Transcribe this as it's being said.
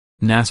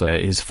NASA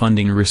is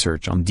funding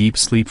research on deep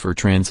sleep for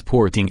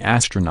transporting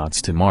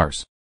astronauts to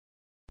Mars.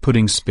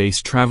 Putting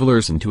space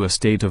travelers into a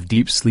state of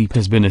deep sleep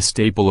has been a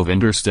staple of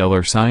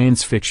interstellar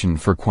science fiction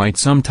for quite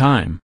some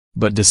time,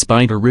 but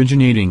despite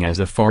originating as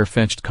a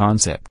far-fetched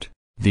concept,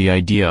 the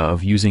idea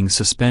of using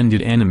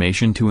suspended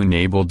animation to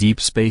enable deep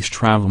space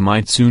travel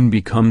might soon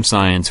become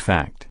science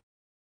fact.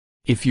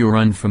 If you're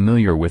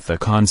unfamiliar with the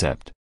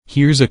concept,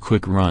 here's a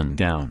quick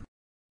rundown.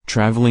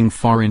 Traveling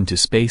far into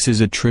space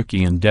is a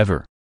tricky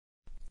endeavor.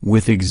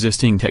 With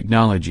existing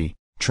technology,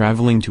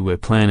 traveling to a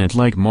planet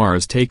like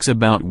Mars takes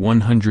about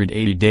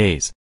 180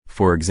 days,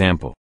 for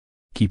example.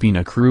 Keeping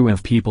a crew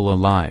of people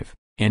alive,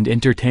 and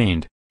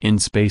entertained, in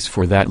space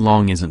for that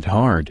long isn't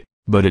hard,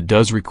 but it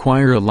does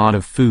require a lot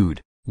of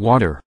food,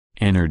 water,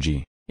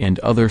 energy, and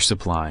other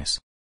supplies.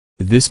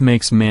 This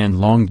makes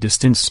manned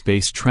long-distance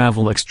space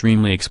travel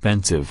extremely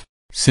expensive,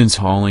 since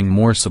hauling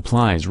more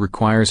supplies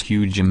requires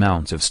huge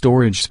amounts of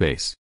storage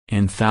space,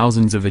 and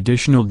thousands of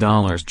additional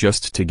dollars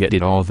just to get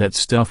all that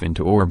stuff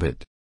into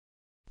orbit.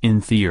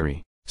 In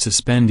theory,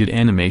 suspended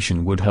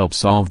animation would help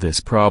solve this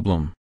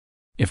problem.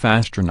 If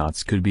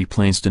astronauts could be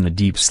placed in a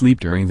deep sleep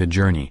during the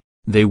journey,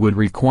 they would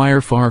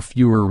require far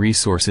fewer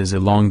resources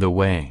along the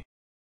way.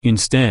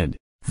 Instead,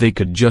 they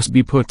could just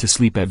be put to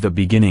sleep at the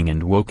beginning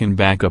and woken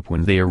back up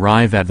when they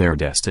arrive at their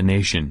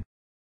destination.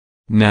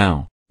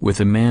 Now, with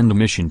a manned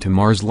mission to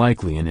Mars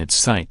likely in its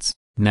sights,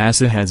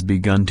 NASA has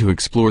begun to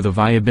explore the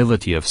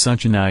viability of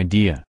such an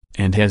idea,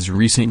 and has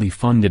recently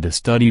funded a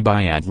study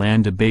by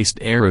Atlanta-based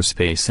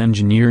aerospace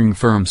engineering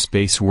firm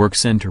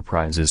SpaceWorks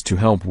Enterprises to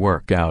help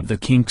work out the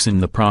kinks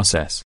in the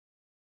process.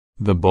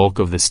 The bulk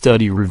of the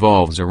study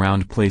revolves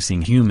around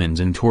placing humans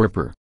in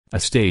torpor, a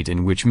state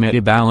in which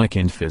metabolic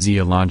and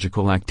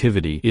physiological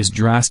activity is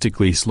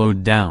drastically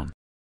slowed down.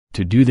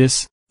 To do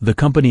this, the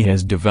company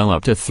has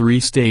developed a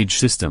three-stage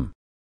system.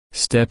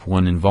 Step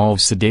 1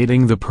 involves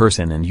sedating the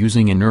person and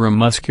using a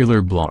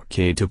neuromuscular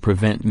blockade to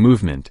prevent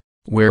movement,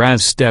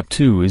 whereas Step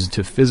 2 is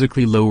to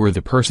physically lower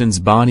the person's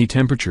body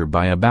temperature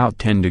by about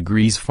 10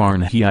 degrees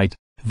Fahrenheit,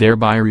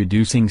 thereby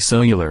reducing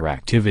cellular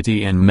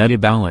activity and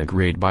metabolic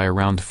rate by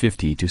around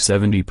 50 to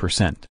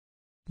 70%.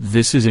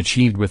 This is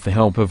achieved with the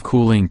help of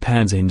cooling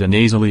pads and a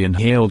nasally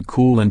inhaled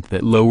coolant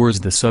that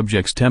lowers the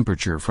subject's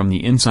temperature from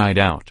the inside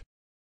out.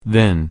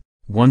 Then,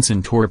 once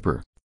in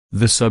torpor,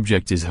 the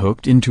subject is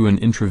hooked into an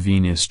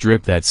intravenous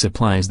drip that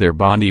supplies their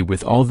body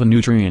with all the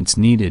nutrients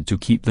needed to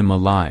keep them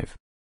alive.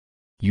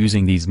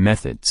 Using these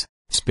methods,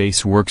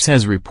 SpaceWorks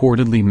has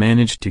reportedly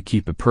managed to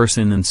keep a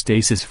person in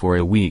stasis for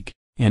a week,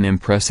 an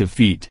impressive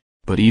feat,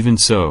 but even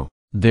so,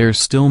 there's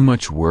still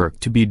much work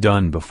to be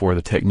done before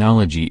the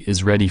technology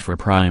is ready for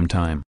prime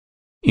time.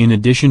 In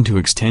addition to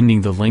extending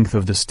the length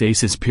of the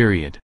stasis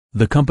period,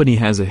 the company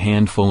has a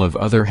handful of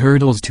other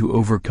hurdles to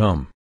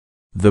overcome.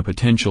 The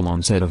potential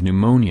onset of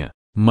pneumonia,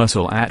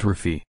 muscle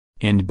atrophy,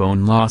 and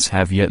bone loss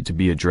have yet to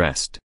be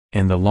addressed,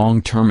 and the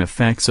long-term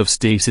effects of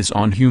stasis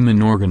on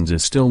human organs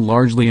is still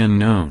largely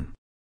unknown.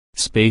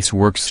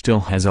 SpaceWorks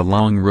still has a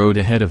long road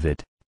ahead of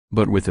it,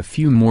 but with a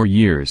few more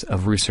years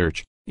of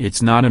research,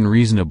 it's not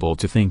unreasonable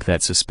to think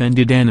that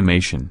suspended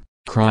animation,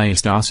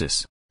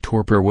 cryostasis,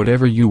 torpor,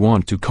 whatever you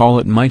want to call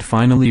it, might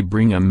finally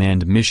bring a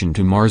manned mission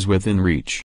to Mars within reach.